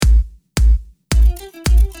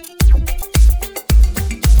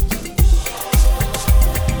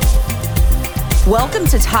Welcome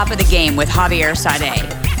to Top of the Game with Javier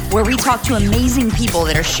Sade, where we talk to amazing people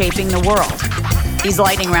that are shaping the world. These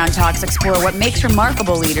lightning round talks explore what makes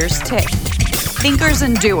remarkable leaders tick. Thinkers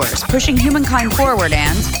and doers, pushing humankind forward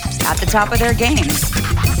and at the top of their games.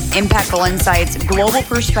 Impactful insights, global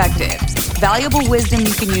perspective, valuable wisdom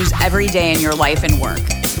you can use every day in your life and work.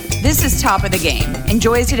 This is Top of the Game.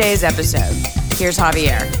 Enjoy today's episode. Here's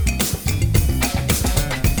Javier.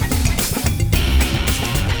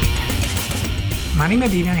 Manny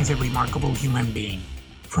Medina is a remarkable human being.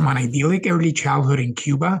 From an idyllic early childhood in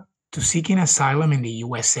Cuba to seeking asylum in the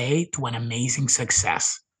USA to an amazing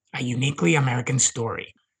success, a uniquely American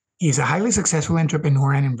story. He is a highly successful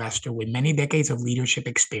entrepreneur and investor with many decades of leadership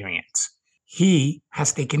experience. He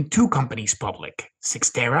has taken two companies public,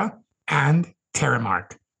 Sixtera and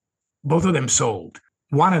Terramark. Both of them sold,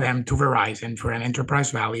 one of them to Verizon for an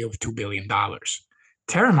enterprise value of $2 billion.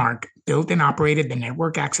 Terramark built and operated the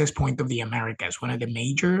network access point of the Americas, one of the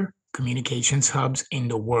major communications hubs in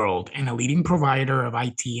the world and a leading provider of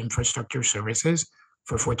IT infrastructure services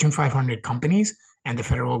for Fortune 500 companies and the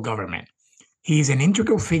federal government. He is an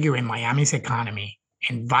integral figure in Miami's economy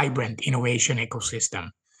and vibrant innovation ecosystem.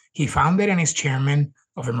 He founded and is chairman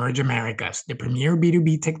of Emerge Americas, the premier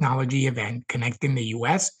B2B technology event connecting the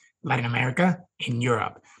US, Latin America, and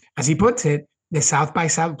Europe. As he puts it, the South by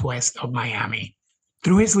Southwest of Miami.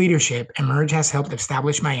 Through his leadership, Emerge has helped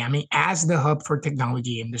establish Miami as the hub for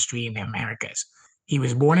technology industry in the Americas. He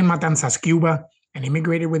was born in Matanzas, Cuba, and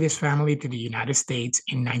immigrated with his family to the United States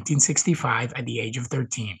in 1965 at the age of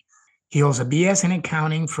 13. He holds a BS in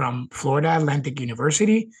accounting from Florida Atlantic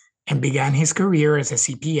University and began his career as a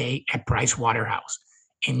CPA at Price Waterhouse.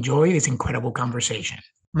 Enjoy this incredible conversation.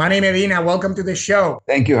 Manny Medina, welcome to the show.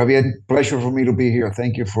 Thank you, Javier. Pleasure for me to be here.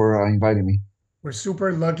 Thank you for inviting me. We're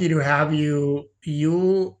super lucky to have you.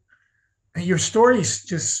 Your story is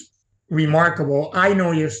just remarkable. I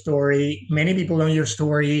know your story. Many people know your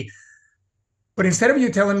story. But instead of you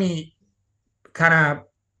telling me kind of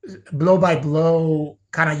blow by blow,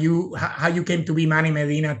 kind of how you came to be Manny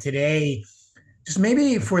Medina today, just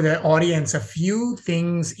maybe for the audience, a few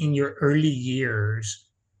things in your early years,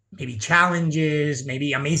 maybe challenges,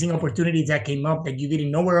 maybe amazing opportunities that came up that you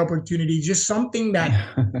didn't know were opportunities, just something that,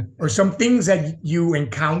 or some things that you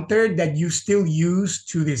encountered that you still use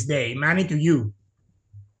to this day. Manny, to you.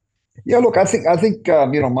 Yeah, look, I think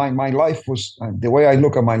my life was the way I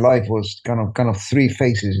look at my life was kind of three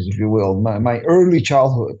phases, if you will. My early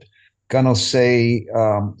childhood, kind of say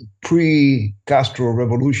pre-Castro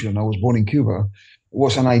revolution. I was born in Cuba,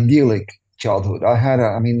 was an idyllic childhood. I had,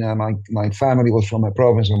 my family was from a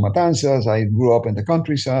province of Matanzas. I grew up in the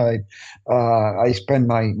countryside. I spent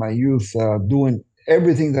my youth doing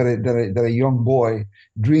everything that a young boy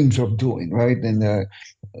dreams of doing, right? And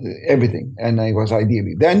everything. And I was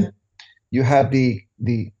ideally. Then you had the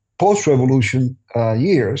post-revolution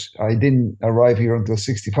years. I didn't arrive here until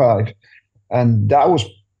 65, and that was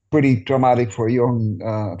pretty traumatic for a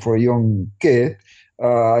young kid.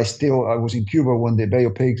 I was in Cuba when the Bay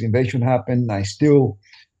of Pigs invasion happened. I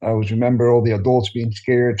was remember all the adults being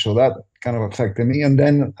scared, so that kind of affected me. And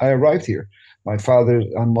then I arrived here. My father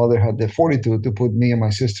and mother had the fortitude to put me and my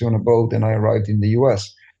sister on a boat, and I arrived in the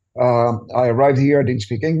U.S. I arrived here. I didn't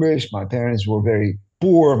speak English. My parents were very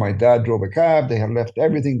poor. My dad drove a cab. They had left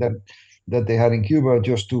everything that they had in Cuba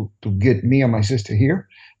just to get me and my sister here.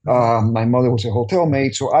 My mother was a hotel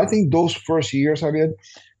maid. So I think those first years, Javier,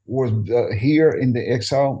 was here in the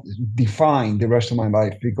exile defined the rest of my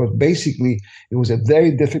life, because basically it was a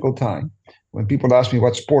very difficult time. When people asked me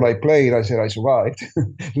what sport I played, I said I survived,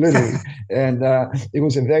 literally. And it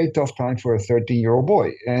was a very tough time for a 13-year-old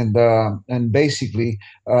boy. And basically,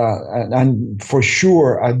 and for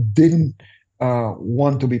sure, I didn't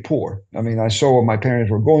want to be poor. I mean, I saw what my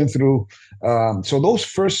parents were going through. So those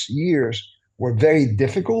first years were very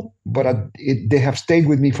difficult, but they have stayed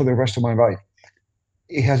with me for the rest of my life.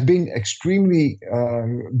 It has been extremely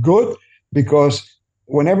good, because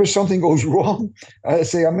whenever something goes wrong, I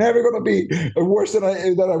say I'm never going to be worse than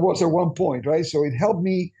I was at one point, right? So it helped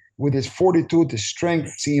me with this fortitude, the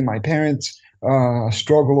strength, seeing my parents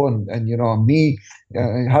struggle, and me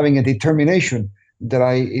having a determination that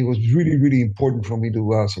it was really, really important for me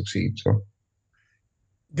to succeed. So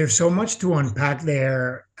there's so much to unpack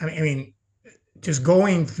there. I mean, just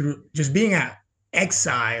being an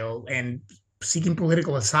exile and seeking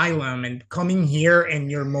political asylum and coming here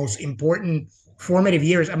in your most important formative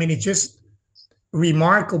years. I mean, it's just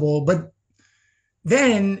remarkable. But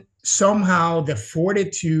then somehow the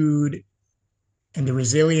fortitude and the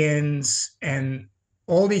resilience and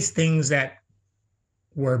all these things that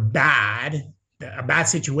were a bad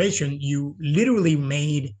situation, you literally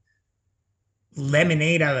made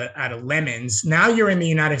lemonade out of lemons. Now you're in the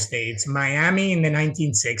United States, Miami in the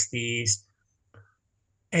 1960s,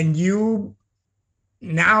 and you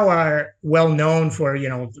now are well known for,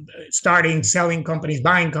 starting, selling companies,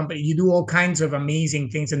 buying companies. You do all kinds of amazing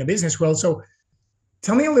things in the business world. So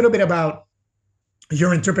tell me a little bit about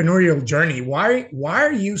your entrepreneurial journey. Why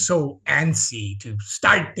are you so antsy to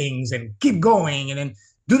start things and keep going and then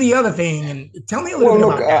do the other thing? And tell me a little Well, bit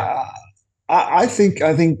look, about that. I think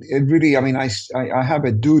it really. I mean, I have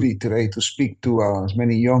a duty today to speak to as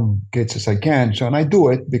many young kids as I can. So, and I do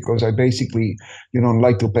it because I basically,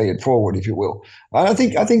 like to pay it forward, if you will. And I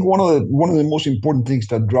think one of the most important things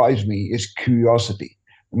that drives me is curiosity.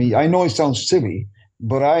 I mean, I know it sounds silly,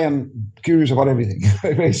 but I am curious about everything.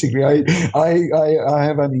 Basically, I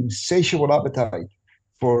have an insatiable appetite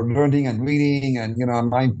for learning and reading, and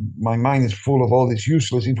my mind is full of all this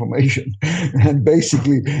useless information. And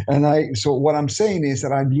basically, so what I'm saying is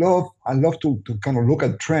that I love to kind of look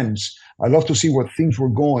at trends. I love to see where things were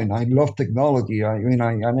going. I love technology. I mean,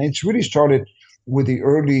 and it's really started with the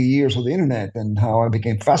early years of the internet and how I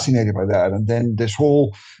became fascinated by that, and then this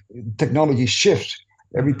whole technology shift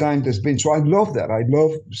every Mhm. time there's been. So I love that. I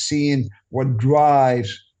love seeing what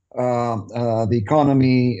drives the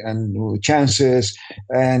economy and chances,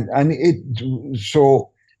 and it. So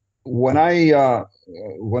when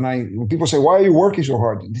when people say, why are you working so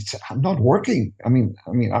hard? I'm not working. I mean,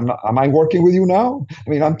 I'm not. Am I working with you now? I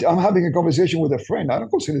mean, I'm having a conversation with a friend. I don't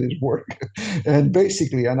consider this work. And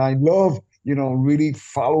basically, and I love, really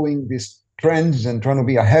following these trends and trying to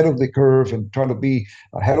be ahead of the curve and trying to be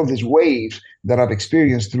ahead of these waves that I've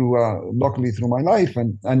experienced through, luckily through my life,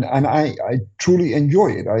 and I truly enjoy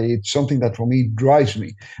it. It's something that for me drives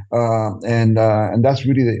me, and that's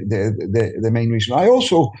really the main reason. I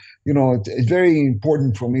also, it's very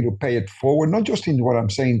important for me to pay it forward, not just in what I'm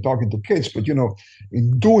saying, talking to kids, but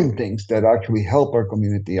in doing things that actually help our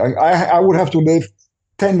community. I would have to live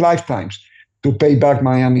 10 lifetimes to pay back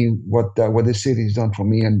Miami what the city has done for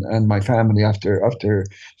me and my family after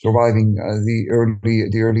surviving the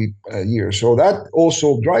early years. So that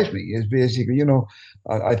also drives me. Is basically,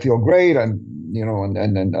 I feel great. And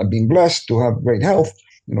I've been blessed to have great health.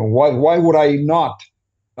 Why would I not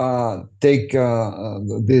take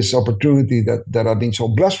this opportunity that I've been so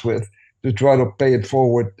blessed with to try to pay it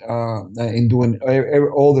forward in doing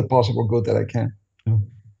all the possible good that I can.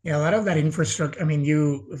 Yeah, a lot of that infrastructure. I mean,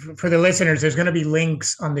 for the listeners, there's going to be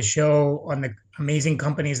links on the show on the amazing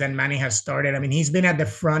companies that Manny has started. I mean, he's been at the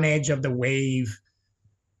front edge of the wave.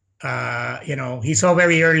 He saw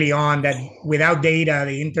very early on that without data,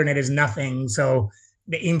 the internet is nothing. So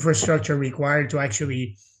the infrastructure required to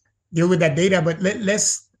actually deal with that data. But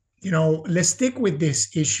let's stick with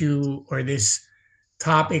this issue or this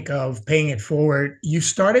topic of paying it forward. You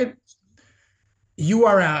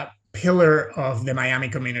are a pillar of the Miami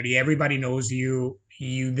community. Everybody knows you.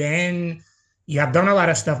 You have done a lot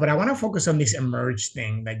of stuff, but I want to focus on this Emerge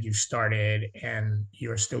thing that you started and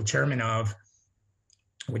you're still chairman of,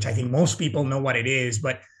 which I think most people know what it is.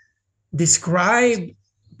 But describe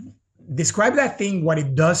describe that thing, what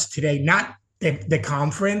it does today, not the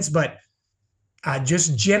conference, but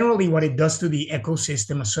just generally what it does to the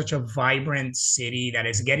ecosystem of such a vibrant city that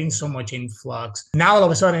is getting so much influx. Now all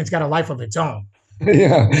of a sudden it's got a life of its own.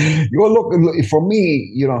 Yeah. Well, look, for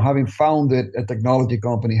me, having founded a technology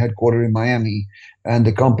company headquartered in Miami, and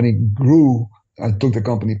the company grew. I took the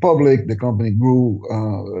company public. The company grew.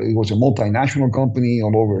 It was a multinational company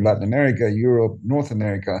all over Latin America, Europe, North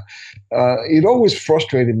America. It always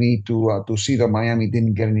frustrated me to see that Miami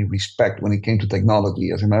didn't get any respect when it came to technology.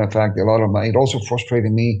 As a matter of fact, it also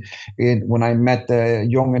frustrated me when I met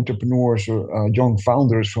young entrepreneurs or young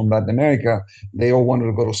founders from Latin America. They all wanted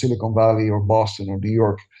to go to Silicon Valley or Boston or New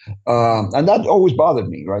York. And that always bothered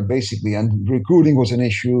me, right? Basically. And recruiting was an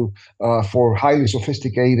issue for highly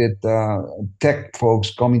sophisticated tech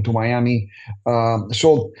folks coming to Miami.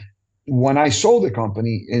 So when I sold the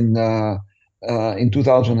company in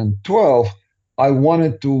 2012,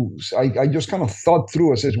 I just kind of thought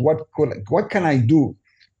through. I said, what can I do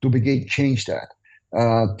to begin change that,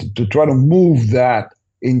 to try to move that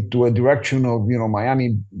into a direction of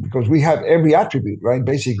Miami, because we have every attribute, right?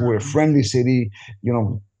 Basically, we're a friendly city,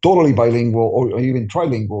 totally bilingual or even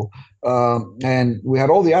trilingual, and we had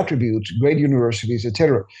all the attributes, great universities,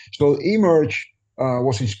 etc. So Emerge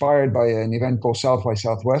was inspired by an event called South by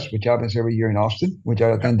Southwest, which happens every year in Austin, which I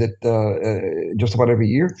attended just about every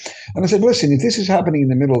year. And I said, listen, if this is happening in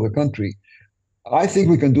the middle of the country, I think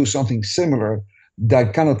we can do something similar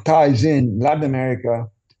that kind of ties in Latin America,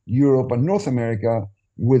 Europe, and North America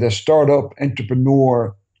with a startup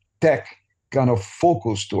entrepreneur tech. kind of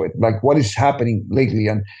focus to it, like what is happening lately.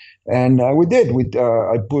 And we did.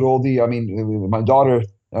 I put all the. I mean, my daughter,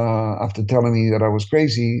 after telling me that I was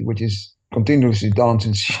crazy, which is continuously done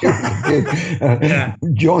since she was a kid, Yeah.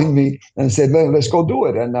 joined me and said, "Let's go do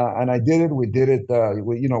it." And I did it. We did it.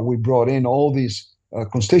 We brought in all these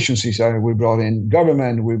constituencies. We brought in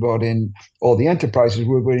government. We brought in all the enterprises.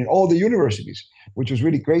 We brought in all the universities, which was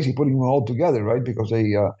really crazy putting them all together, right? Because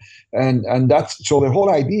they and that's so the whole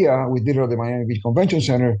idea. We did it at the Miami Beach Convention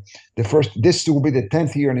Center. This will be the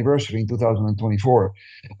 10th year anniversary in 2024,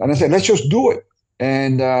 and I said, let's just do it.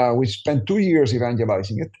 And we spent 2 years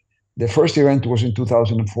evangelizing it. The first event was in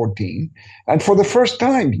 2014. And for the first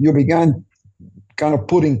time, you began kind of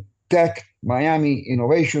putting tech, Miami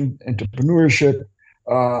innovation, entrepreneurship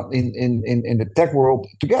in the tech world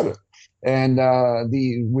together. And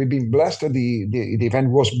we've been blessed that the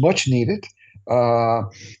event was much needed.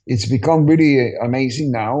 It's become really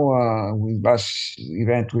amazing now. Last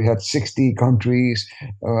event, we had 60 countries.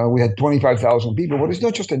 We had 25,000 people, but it's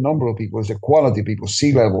not just a number of people, it's the quality of people,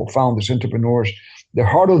 C-level, founders, entrepreneurs. The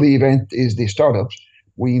heart of the event is the startups.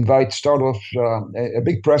 We invite startups, a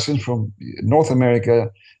big presence from North America,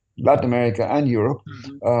 Latin America, and Europe.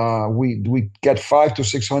 We get 500 to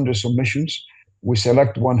 600 submissions. We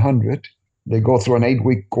select 100. They go through an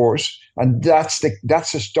 8-week course, and that's the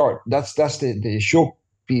start. That's the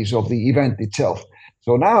showpiece of the event itself.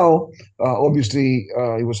 So now, obviously,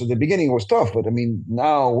 it was at the beginning, it was tough, but I mean,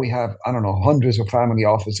 now we have, I don't know, hundreds of family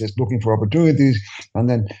offices looking for opportunities, and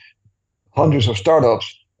then hundreds of startups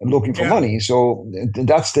looking for money. So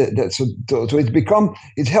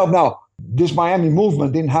it's helped now. This Miami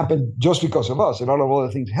movement didn't happen just because of us. A lot of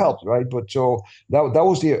other things helped, right? But so that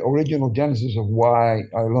was the original genesis of why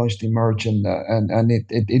I launched Emerge, and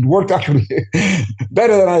it worked actually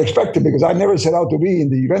better than I expected, because I never set out to be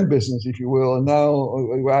in the event business, if you will. And now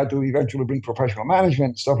I had to eventually bring professional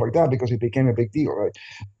management, stuff like that, because it became a big deal, right?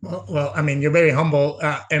 Well, I mean, you're very humble,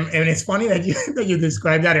 and it's funny that you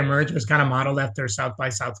described that Emerge was kind of modeled after South by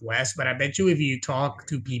Southwest. But I bet you, if you talk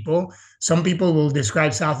to people, some people will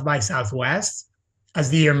describe South by Southwest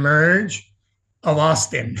as the Emerge of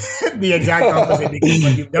Austin, the exact opposite. Because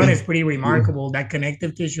what you've done is pretty remarkable. That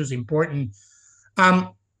connective tissue is important.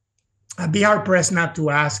 I'd be hard pressed not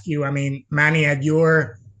to ask you. I mean, Manny, at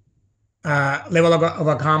your level of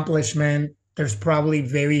accomplishment, there's probably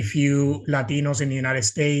very few Latinos in the United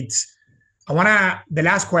States. The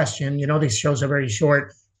last question, these shows are very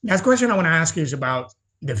short. Last question I want to ask you is about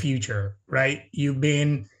the future, right?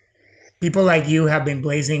 People like you have been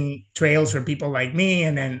blazing trails for people like me,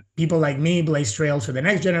 and then people like me blaze trails for the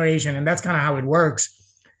next generation. And that's kind of how it works.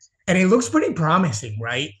 And it looks pretty promising,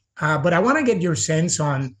 right? But I want to get your sense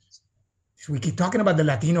on, we keep talking about the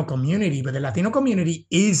Latino community, but the Latino community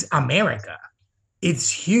is America.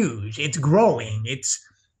 It's huge. It's growing. It's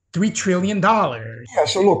 $3 trillion. Yeah,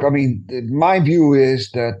 so look, I mean, my view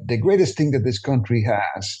is that the greatest thing that this country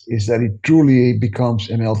has is that it truly becomes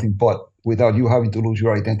a melting pot without you having to lose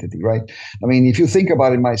your identity, right? I mean, if you think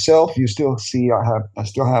about it myself, you still see I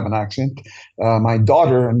still have an accent. My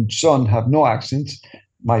daughter and son have no accents.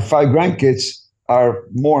 My 5 grandkids are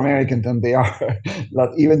more American than they are,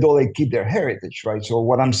 even though they keep their heritage, right? So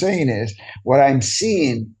what I'm saying is, what I'm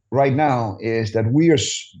seeing right now is that we are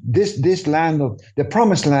this land of the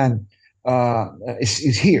promised land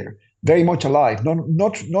is here, very much alive.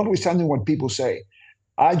 Notwithstanding what people say.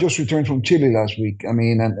 I just returned from Chile last week. I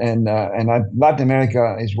mean, and Latin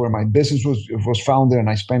America is where my business was founded, and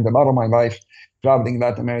I spent a lot of my life traveling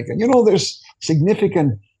Latin America. There's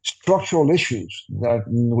significant structural issues that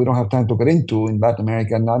we don't have time to get into in Latin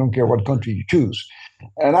America, and I don't care what country you choose.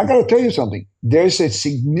 And I got to tell you something. There's a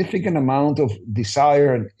significant amount of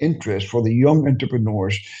desire and interest for the young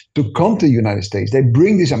entrepreneurs to come to the United States. They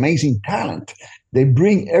bring this amazing talent. They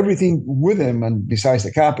bring everything with them, and besides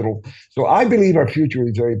the capital. So I believe our future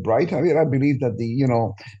is very bright. I mean, I believe that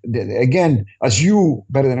again, as you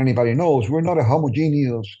better than anybody knows, we're not a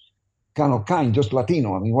homogeneous kind, just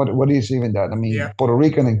Latino. I mean, what is even that? I mean, Puerto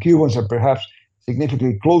Rican and Cubans are perhaps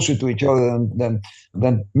significantly closer to each other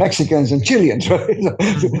than Mexicans and Chileans, right?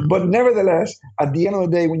 Mm-hmm. But nevertheless, at the end of the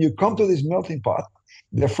day, when you come to this melting pot,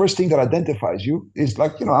 the first thing that identifies you is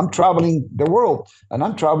like, I'm traveling the world, and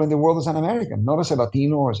I'm traveling the world as an American, not as a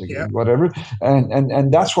Latino or as a whatever.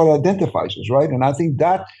 And that's what identifies us, right? And I think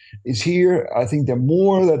that is here. I think the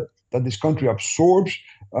more that this country absorbs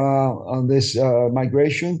on this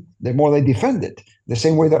migration, the more they defend it, the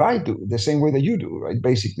same way that I do, the same way that you do, right?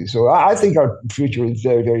 Basically. So I think our future is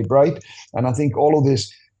very, very bright. And I think all of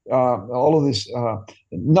this,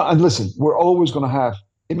 and listen, we're always going to have,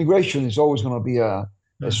 immigration is always going to be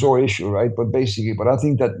a sore issue, right? But basically, but I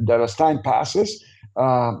think that as time passes,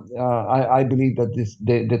 I believe that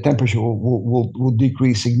the temperature will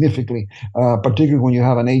decrease significantly, particularly when you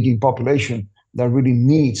have an aging population that really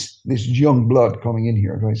needs this young blood coming in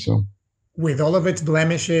here, right? So, with all of its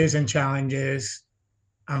blemishes and challenges,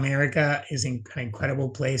 America is an incredible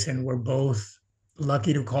place, and we're both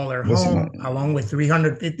lucky to call her listen, home, along with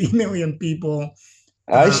 350 million people.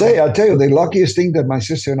 I'll tell you, the luckiest thing that my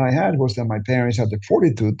sister and I had was that my parents had the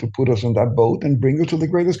fortitude to put us on that boat and bring us to the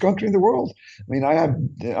greatest country in the world. I mean, I have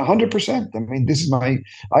 100%. I mean, this is I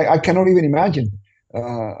cannot even imagine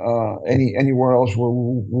anywhere else where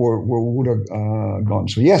we would have gone.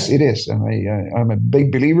 So yes, it is. And I'm a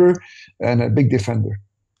big believer and a big defender.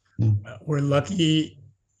 We're lucky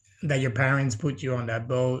that your parents put you on that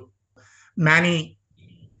boat. Manny,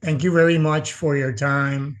 thank you very much for your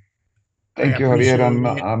time. Thank you, Javier.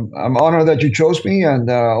 I'm honored that you chose me, and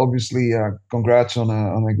obviously, congrats on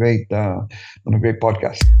a great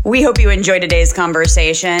podcast. We hope you enjoyed today's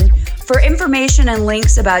conversation. For information and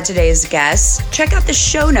links about today's guests, check out the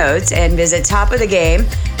show notes and visit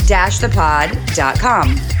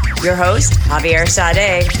topofthegame-thepod.com. Your host, Javier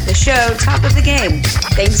Sade, the show Top of the Game.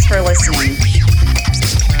 Thanks for listening.